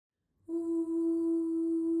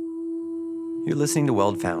You're listening to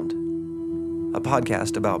Weld Found, a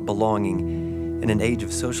podcast about belonging in an age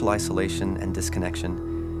of social isolation and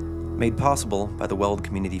disconnection, made possible by the Weld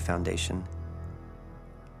Community Foundation.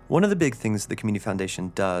 One of the big things the Community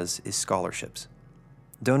Foundation does is scholarships.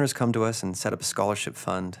 Donors come to us and set up a scholarship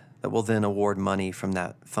fund that will then award money from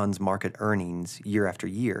that fund's market earnings year after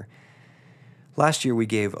year. Last year, we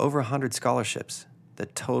gave over 100 scholarships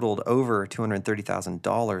that totaled over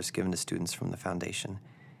 $230,000 given to students from the foundation.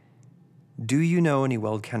 Do you know any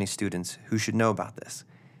Weld County students who should know about this?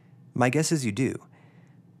 My guess is you do.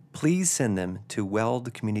 Please send them to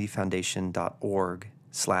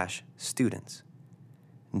weldcommunityfoundation.org/students.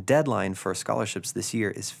 Deadline for scholarships this year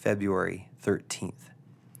is February 13th.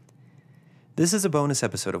 This is a bonus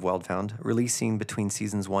episode of Weld Found, releasing between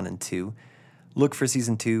seasons 1 and 2. Look for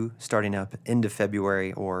season 2 starting up end of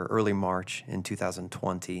February or early March in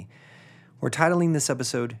 2020. We're titling this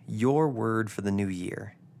episode, Your Word for the New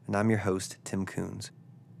Year, and I'm your host, Tim Coons.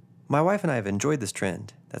 My wife and I have enjoyed this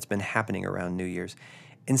trend that's been happening around New Year's.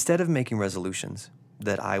 Instead of making resolutions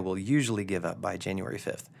that I will usually give up by January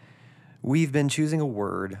 5th, we've been choosing a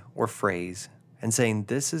word or phrase and saying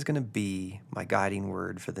this is going to be my guiding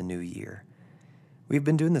word for the new year. We've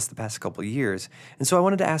been doing this the past couple of years, and so I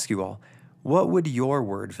wanted to ask you all, what would your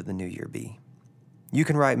word for the new year be? You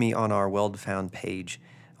can write me on our Weld Found page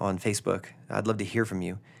on Facebook. I'd love to hear from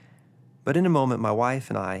you. But in a moment, my wife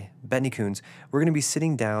and I, Bethany Coons, we're going to be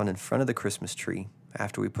sitting down in front of the Christmas tree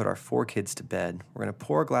after we put our 4 kids to bed. We're going to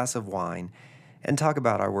pour a glass of wine and talk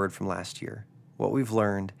about our word from last year, what we've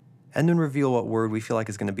learned, and then reveal what word we feel like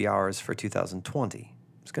is going to be ours for 2020.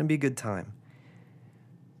 It's going to be a good time.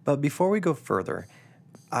 But before we go further,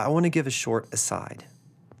 I want to give a short aside.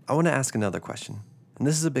 I want to ask another question, and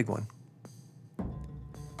this is a big one.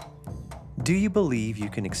 Do you believe you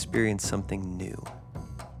can experience something new?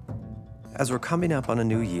 As we're coming up on a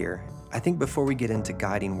new year, I think before we get into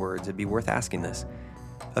guiding words, it'd be worth asking this.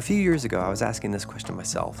 A few years ago, I was asking this question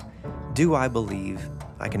myself. Do I believe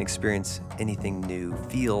I can experience anything new,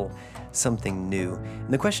 feel something new?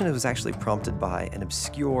 And the question was actually prompted by an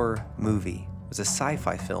obscure movie. It was a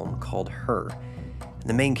sci-fi film called Her. And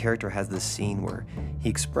the main character has this scene where he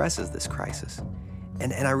expresses this crisis.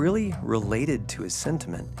 And I really related to his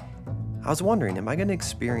sentiment. I was wondering, am I going to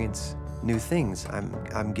experience new things?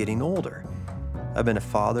 I'm getting older. I've been a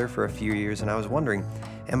father for a few years, and I was wondering,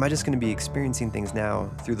 am I just going to be experiencing things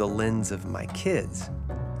now through the lens of my kids?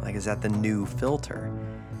 Like, is that the new filter?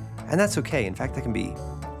 And that's okay. In fact, that can be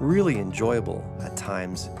really enjoyable at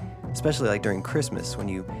times, especially like during Christmas when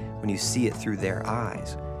you see it through their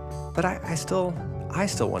eyes. But I still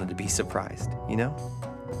wanted to be surprised, you know?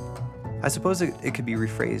 I suppose it could be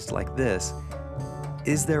rephrased like this.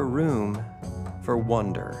 Is there room for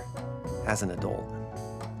wonder as an adult?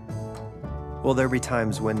 Will there be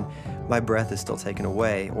times when my breath is still taken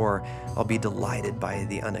away, or I'll be delighted by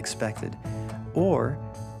the unexpected? Or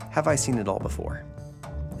have I seen it all before?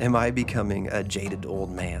 Am I becoming a jaded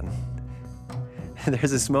old man?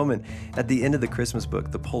 There's this moment at the end of the Christmas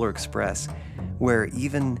book, The Polar Express, where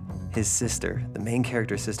even his sister, the main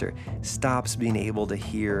character's sister, stops being able to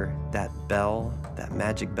hear that bell, that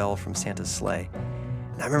magic bell from Santa's sleigh.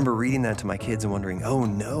 And I remember reading that to my kids and wondering, oh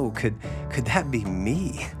no, could that be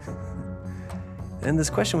me? And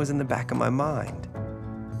this question was in the back of my mind.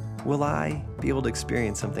 Will I be able to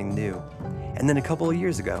experience something new? And then a couple of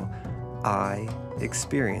years ago, I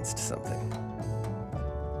experienced something.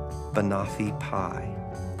 Banoffee pie.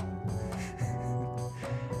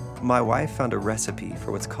 My wife found a recipe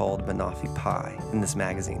for what's called banoffee pie in this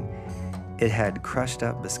magazine. It had crushed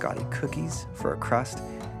up biscotti cookies for a crust,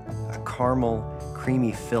 a caramel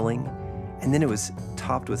creamy filling, and then it was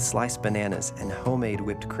topped with sliced bananas and homemade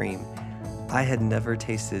whipped cream. I had never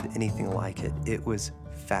tasted anything like it. It was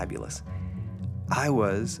fabulous. I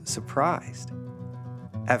was surprised.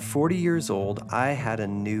 At 40 years old, I had a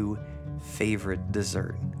new favorite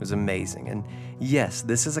dessert. It was amazing. And yes,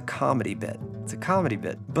 this is a comedy bit. It's a comedy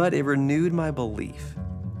bit, but it renewed my belief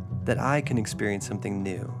that I can experience something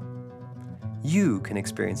new. You can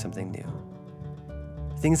experience something new.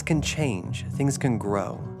 Things can change. Things can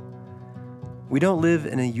grow. We don't live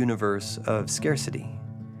in a universe of scarcity.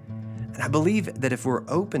 And I believe that if we're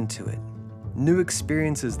open to it, new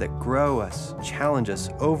experiences that grow us, challenge us,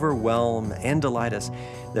 overwhelm, and delight us,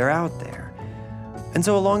 they're out there. And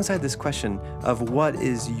so alongside this question of what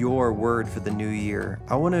is your word for the new year,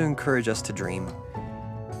 I want to encourage us to dream,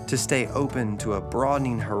 to stay open to a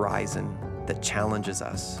broadening horizon that challenges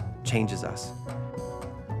us, changes us.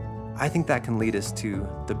 I think that can lead us to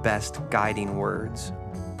the best guiding words.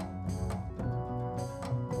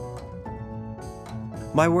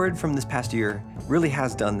 My word from this past year really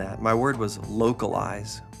has done that. My word was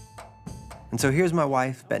localize. And so here's my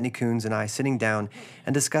wife, Bethany Coons, and I sitting down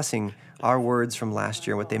and discussing our words from last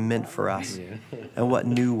year, what they meant for us, and what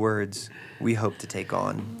new words we hope to take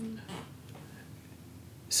on.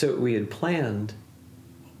 So we had planned,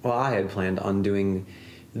 I had planned on doing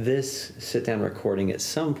this sit-down recording at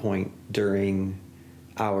some point during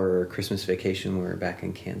our Christmas vacation when we were back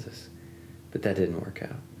in Kansas. But that didn't work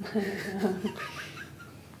out.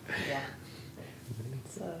 Yeah.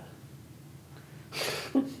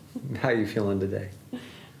 How are you feeling today?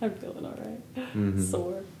 I'm feeling all right. Mm-hmm.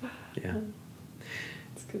 Sore. Yeah.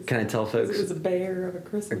 It's 'cause Can I tell folks? It was a bear of a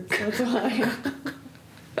Christmas. That's why.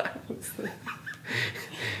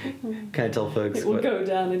 Can I tell folks? It will go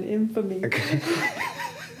down in infamy. Okay.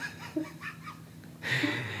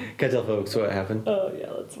 Can I tell folks what happened? Oh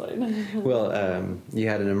yeah, that's fine. Well, you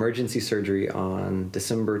had an emergency surgery on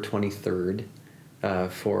December 23rd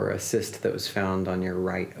for a cyst that was found on your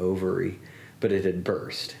right ovary, but it had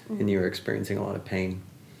burst, and you were experiencing a lot of pain.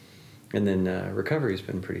 And then recovery's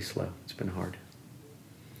been pretty slow. It's been hard.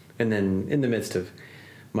 And then in the midst of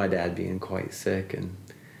my dad being quite sick and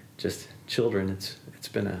just children, it's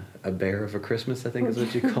been a bear of a Christmas, I think is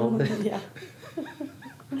what you called it. Yeah.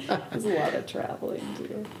 There's a lot of traveling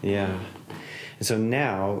too. Yeah. And so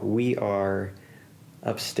now we are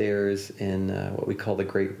upstairs in what we call the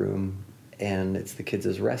great room, and it's the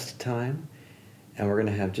kids' rest time. And we're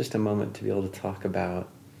going to have just a moment to be able to talk about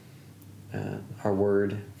our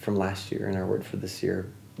word from last year and our word for this year.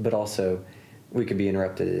 But also, we could be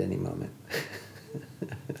interrupted at any moment.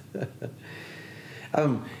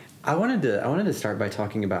 I wanted to start by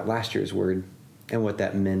talking about last year's word and what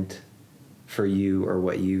that meant for you, or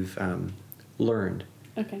what you've learned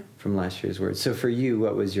from last year's word. So for you,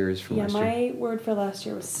 what was yours from last year? Yeah, my word for last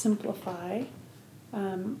year was simplify.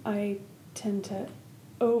 I tend to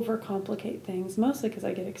overcomplicate things, mostly because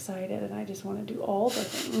I get excited and I just want to do all the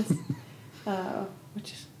things,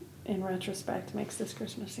 which in retrospect makes this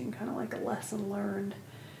Christmas seem kind of like a lesson learned.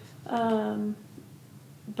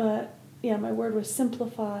 But yeah, my word was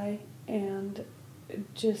simplify, and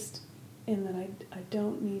just in that I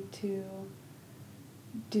don't need to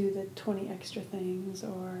do the 20 extra things,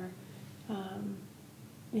 or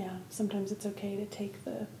sometimes it's okay to take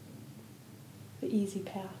the easy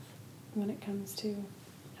path when it comes to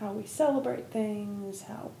how we celebrate things,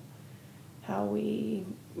 how we,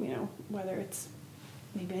 whether it's,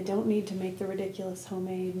 maybe I don't need to make the ridiculous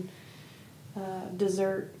homemade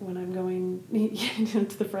dessert when I'm going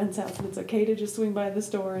to the friend's house, and it's okay to just swing by the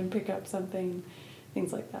store and pick up something,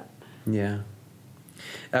 things like that. Yeah.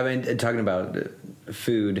 I mean, talking about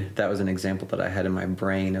food, that was an example that I had in my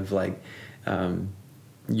brain of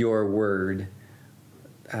your word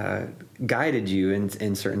guided you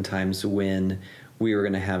in certain times when we were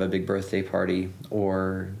going to have a big birthday party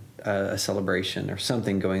or a celebration or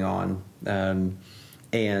something going on,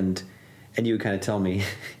 and you would kind of tell me,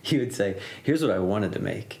 you would say, "Here's what I wanted to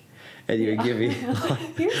make." And you would give me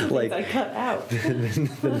Here's the things I cut out.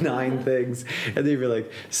 the 9 things. And then you'd be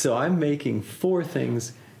like, so I'm making 4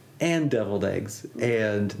 things and deviled eggs.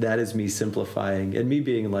 And that is me simplifying and me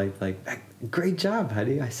being like, great job,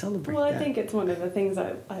 honey. I celebrate that. Well, I think it's one of the things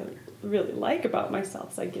I really like about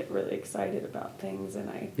myself. So I get really excited about things, and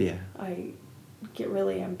I get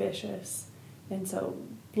really ambitious. And so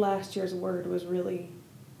last year's word was really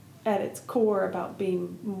at its core about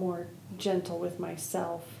being more gentle with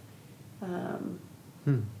myself.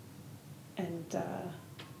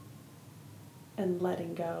 And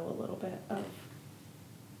letting go a little bit of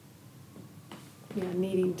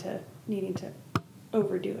needing to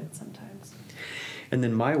overdo it sometimes. And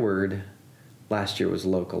then my word last year was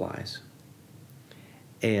localize,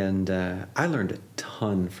 and I learned a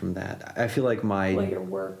ton from that. I feel like your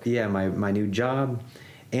work, my new job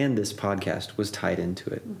and this podcast was tied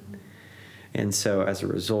into it, and so as a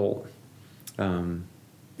result,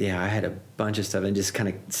 I had a bunch of stuff and just kind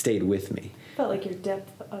of stayed with me. Felt like your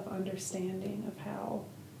depth of understanding of how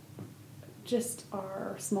just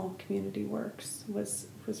our small community works was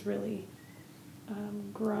really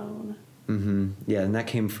grown. Mm-hmm. Yeah, and that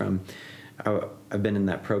came from, I've been in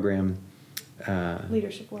that program,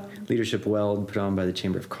 Leadership Weld. Leadership Weld, put on by the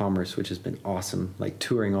Chamber of Commerce, which has been awesome, like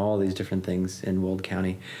touring all these different things in Weld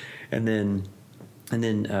County. And then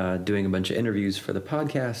doing a bunch of interviews for the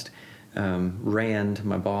podcast. Rand,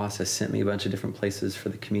 my boss, has sent me a bunch of different places for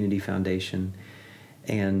the Community Foundation.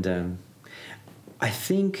 And I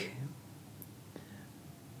think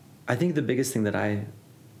the biggest thing that I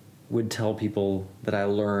would tell people that I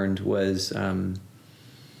learned was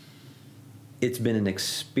it's been an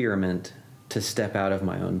experiment to step out of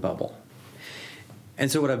my own bubble.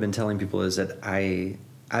 And so what I've been telling people is that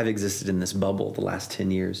I've existed in this bubble the last 10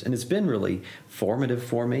 years, and it's been really formative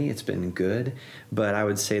for me. It's been good, but I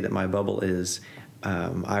would say that my bubble is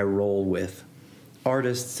I roll with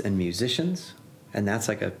artists and musicians, and that's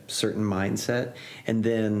like a certain mindset. And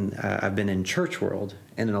then I've been in church world,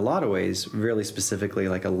 and in a lot of ways, really specifically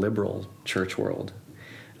like a liberal church world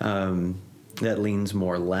that leans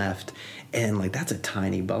more left. And like that's a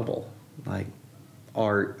tiny bubble, like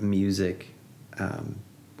art, music,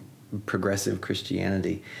 progressive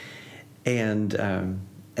Christianity, and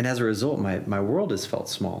as a result, my world has felt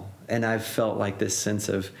small, and I've felt like this sense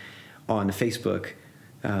of on Facebook.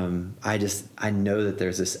 I know that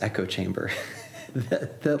there's this echo chamber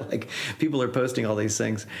that like people are posting all these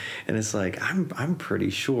things, and it's like I'm pretty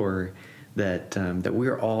sure that that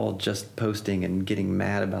we're all just posting and getting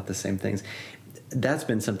mad about the same things. That's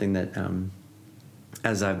been something that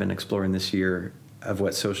as I've been exploring this year of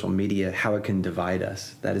what social media, how it can divide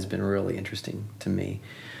us, that has been really interesting to me.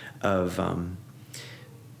 Of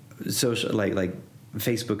social, like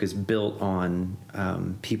Facebook is built on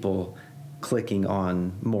people clicking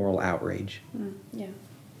on moral outrage. Yeah.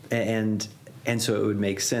 And so it would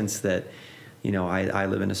make sense that, you know, I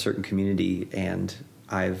live in a certain community, and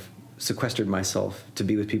I've sequestered myself to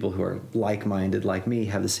be with people who are like-minded like me,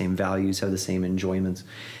 have the same values, have the same enjoyments,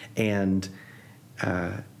 and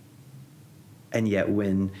yet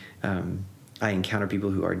when I encounter people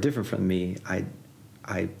who are different from me,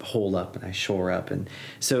 I hold up and I shore up. And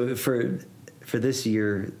so for this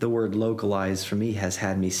year, the word localized for me has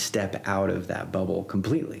had me step out of that bubble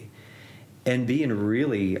completely and be in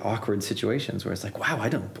really awkward situations where it's like, wow, I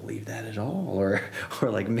don't believe that at all. Or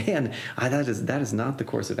like, man, that is not the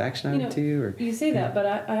course of action I would do. Or, you say that, but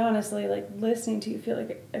I honestly, like, listening to you, feel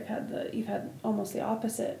like you've had almost the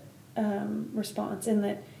opposite response, in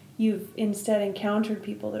that you've instead encountered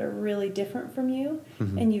people that are really different from you,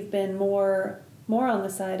 mm-hmm. and you've been more on the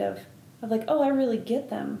side of like, oh, I really get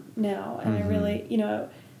them now, and mm-hmm. I really,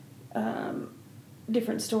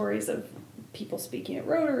 different stories of people speaking at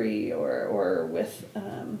Rotary or with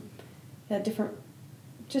different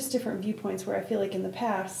viewpoints, where I feel like in the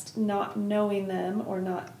past, not knowing them or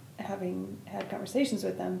not having had conversations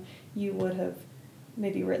with them, you would have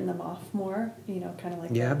maybe written them off more, kind of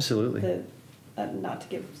like absolutely. Not to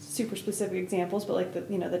give super specific examples, but like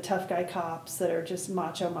the tough guy cops that are just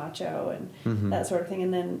macho and mm-hmm. that sort of thing,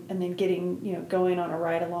 and then getting going on a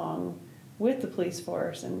ride along with the police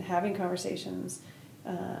force and having conversations.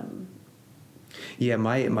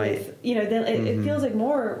 With, then it feels like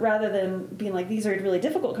more, rather than being like these are really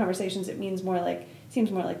difficult conversations, it seems more like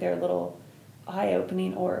they're a little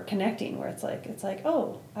eye-opening or connecting, where it's like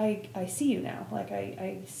oh, I see you now, like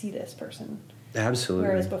I see this person. Absolutely.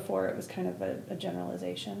 Whereas before it was kind of a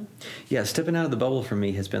generalization. Yeah, stepping out of the bubble for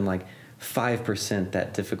me has been like 5%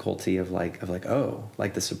 that difficulty of like oh,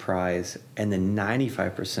 like the surprise, and then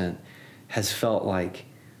 95% has felt like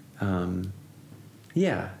a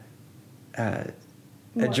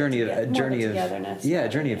journey of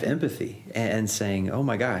empathy, and saying, oh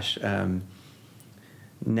my gosh,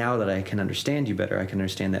 now that I can understand you better, I can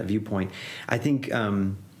understand that viewpoint. I think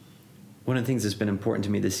one of the things that's been important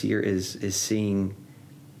to me this year is seeing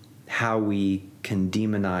how we can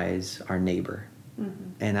demonize our neighbor,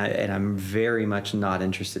 mm-hmm. and I'm very much not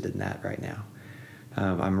interested in that right now.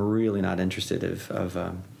 I'm really not interested of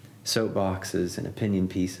soapboxes and opinion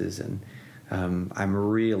pieces, and I'm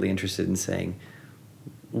really interested in saying,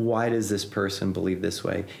 why does this person believe this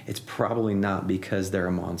way? It's probably not because they're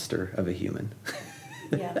a monster of a human.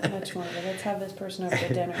 Yeah, much more. Let's have this person over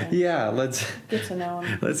to dinner. Let's get to know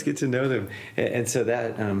them. Let's get to know them. And so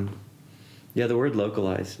that, the word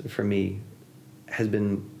localized for me has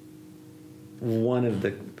been one of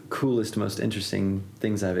the coolest, most interesting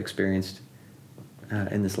things I've experienced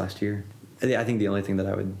in this last year. I think the only thing that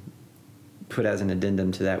I would put as an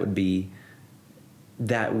addendum to that would be,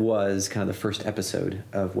 that was kind of the first episode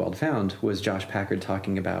of Well Found, was Josh Packard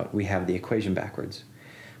talking about, we have the equation backwards.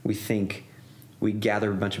 We think we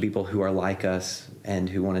gather a bunch of people who are like us and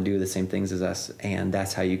who want to do the same things as us, and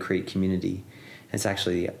that's how you create community. It's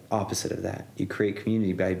actually the opposite of that. You create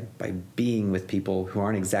community by being with people who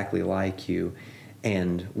aren't exactly like you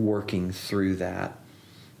and working through that.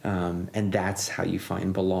 And that's how you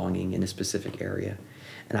find belonging in a specific area.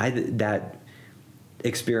 And that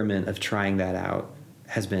experiment of trying that out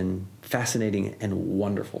has been fascinating and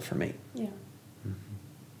wonderful for me. Yeah.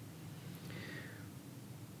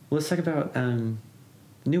 Let's talk about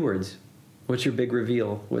new words. What's your big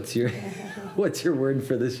reveal? What's your word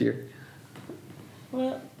for this year?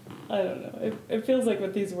 Well, I don't know. It feels like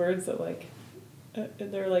with these words that, like,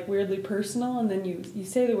 they're like weirdly personal, and then you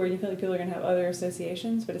say the word, you feel like people are gonna have other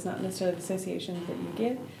associations, but it's not necessarily the associations that you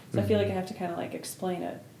get. So I feel like I have to kind of like explain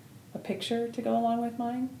a picture to go along with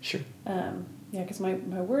mine. Sure. Yeah, because my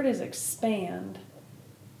word is expand,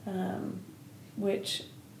 which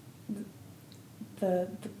the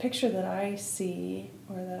picture that I see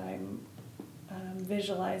or that I'm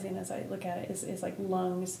visualizing as I look at it is like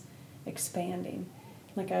lungs expanding.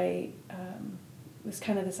 Like it's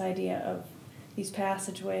kind of this idea of these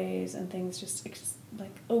passageways and things just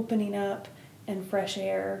like opening up and fresh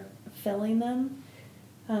air filling them.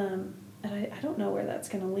 And I don't know where that's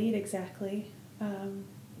going to lead exactly.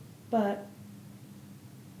 But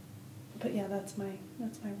yeah, that's my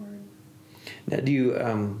word. Now, do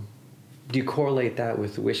you correlate that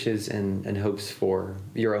with wishes and hopes for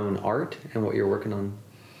your own art and what you're working on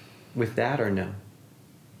with that, or no?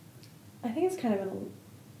 I think it's kind of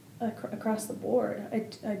across the board.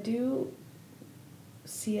 I do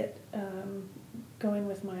see it going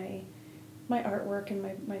with my artwork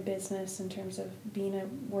and my business in terms of being a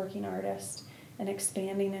working artist and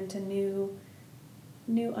expanding into new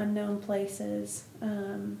unknown places,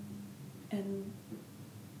 and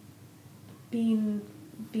being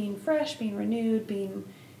fresh, being renewed, being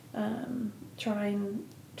trying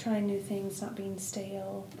new things, not being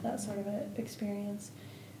stale, that sort of an experience.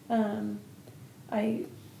 I'm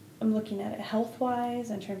looking at it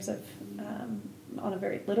health-wise in terms of, on a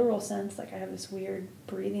very literal sense, like I have this weird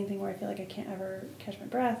breathing thing where I feel like I can't ever catch my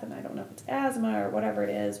breath, and I don't know if it's asthma or whatever it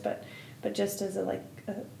is, but just as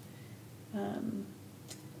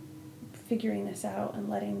figuring this out and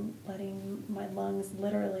letting my lungs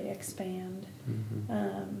literally expand.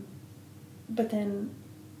 Mm-hmm. But then,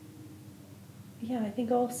 yeah, I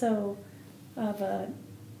think also of a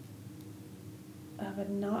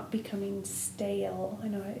not becoming stale. I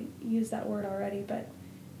know I used that word already, but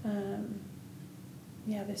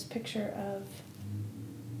yeah, this picture of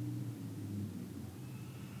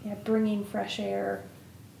bringing fresh air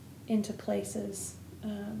into places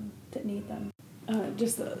that need them.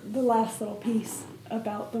 Just the last little piece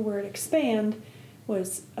about the word expand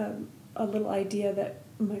was a little idea that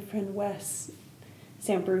my friend Wes,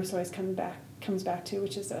 Sam Bruce, always comes back to,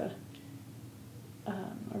 which is a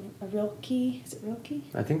Rilke. Is it Rilke?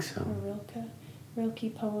 I think so. A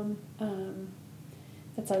Rilke poem.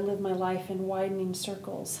 That's I live my life in widening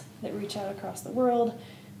circles that reach out across the world.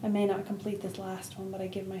 I may not complete this last one, but I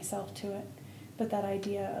give myself to it. But that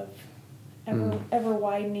idea of ever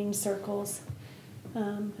widening circles,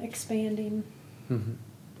 expanding,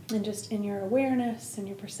 and just in your awareness and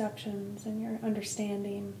your perceptions and your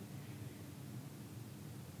understanding.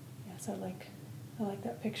 Yes, I like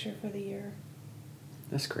that picture for the year.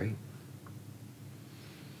 That's great.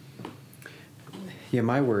 Yeah,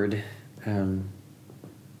 my word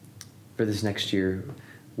for this next year,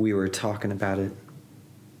 we were talking about it,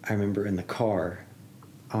 I remember in the car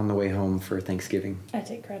on the way home for Thanksgiving. I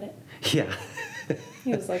take credit. Yeah.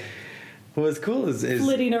 He was like, what's cool is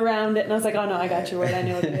flitting around it, and I was like, oh no, I got your word, I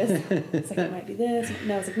know what it is. It's like, it might be this.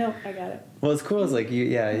 No, I was like, no, I got it. Well, it's cool is like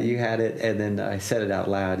you had it, and then I said it out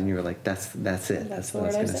loud, and you were like, that's it. That's what I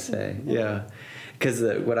was going to say. Yeah. Because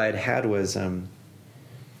what I'd had was,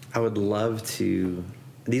 I would love to,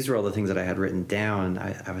 these were all the things that I had written down.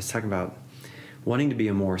 I was talking about wanting to be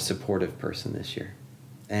a more supportive person this year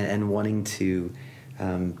and wanting to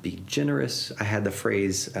be generous. I had the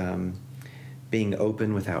phrase being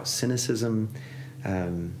open without cynicism.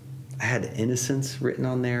 I had innocence written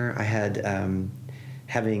on there. I had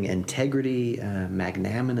having integrity,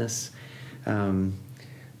 magnanimous.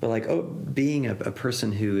 But like, being a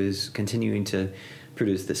person who is continuing to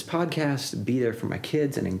produce this podcast, be there for my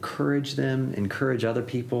kids and encourage them, encourage other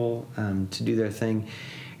people to do their thing.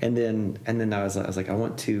 And then I was like, I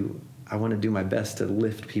want to do my best to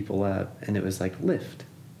lift people up. And it was like, lift.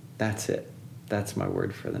 That's it. That's my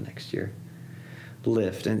word for the next year.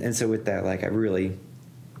 Lift. And so with that, like, I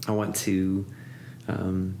want to,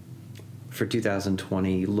 for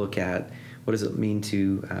 2020, look at what does it mean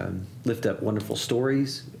to lift up wonderful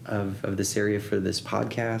stories of this area for this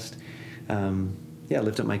podcast.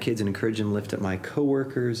 Lift up my kids and encourage them, lift up my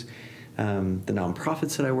coworkers, the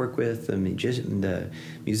nonprofits that I work with, the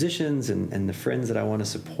musicians and the friends that I want to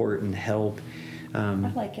support and help. I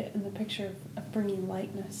like it in the picture of bringing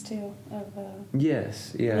lightness too, of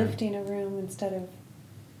yes, yeah, lifting a room instead of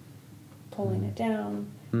pulling it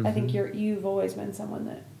down. Mm-hmm. I think you've always been someone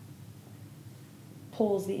that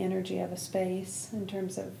pulls the energy of a space in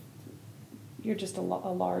terms of you're just a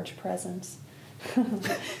large presence.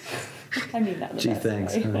 I mean that in the Gee, best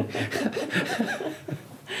thanks. way.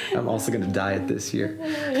 I'm also going to diet this year.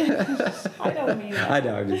 I don't mean that. I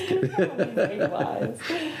know, I'm just kidding. I don't mean weight-wise.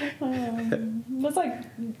 It's like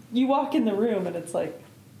you walk in the room and it's like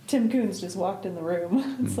Tim Coons just walked in the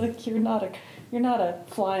room. It's like you're not a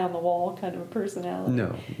fly on the wall kind of a personality.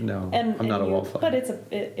 No, And I'm not a wallflower. But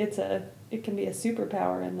it can be a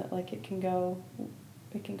superpower in that like it can go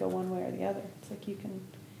one way or the other. It's like you can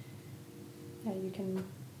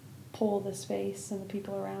pull the space and the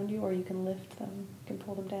people around you, or you can lift them. You can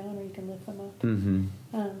pull them down, or you can lift them up. Mm-hmm.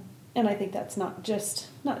 And I think that's not just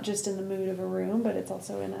in the mood of a room, but it's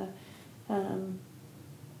also in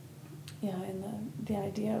in the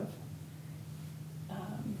idea of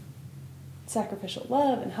sacrificial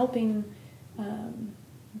love and helping,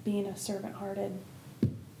 being a servant-hearted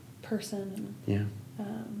person, and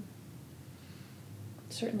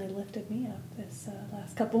certainly lifted me up this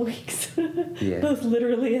last couple of weeks, both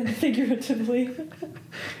literally and figuratively.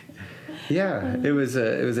 Yeah, it was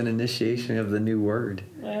an initiation of the new word.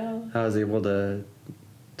 Wow. I was able to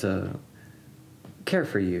care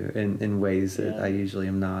for you in ways that I usually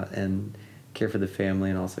am not, and care for the family,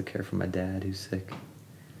 and also care for my dad who's sick.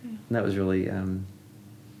 Yeah. And that was really, and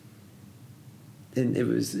it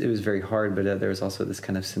was very hard, but there was also this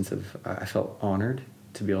kind of sense of I felt honored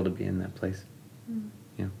to be able to be in that place. Mm.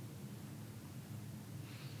 Yeah.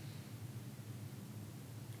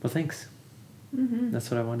 Well, thanks. Mm-hmm. That's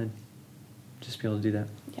what I wanted. Just be able to do that.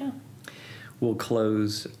 Yeah. We'll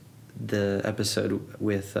close the episode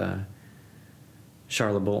with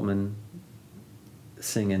Charlotte Boltman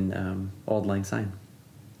singing Auld Lang Syne.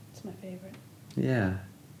 It's my favorite. Yeah,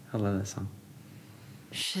 I love that song.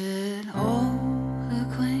 Should old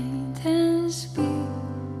acquaintance be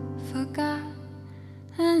forgot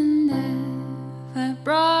and never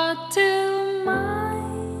brought to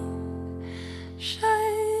mind? Should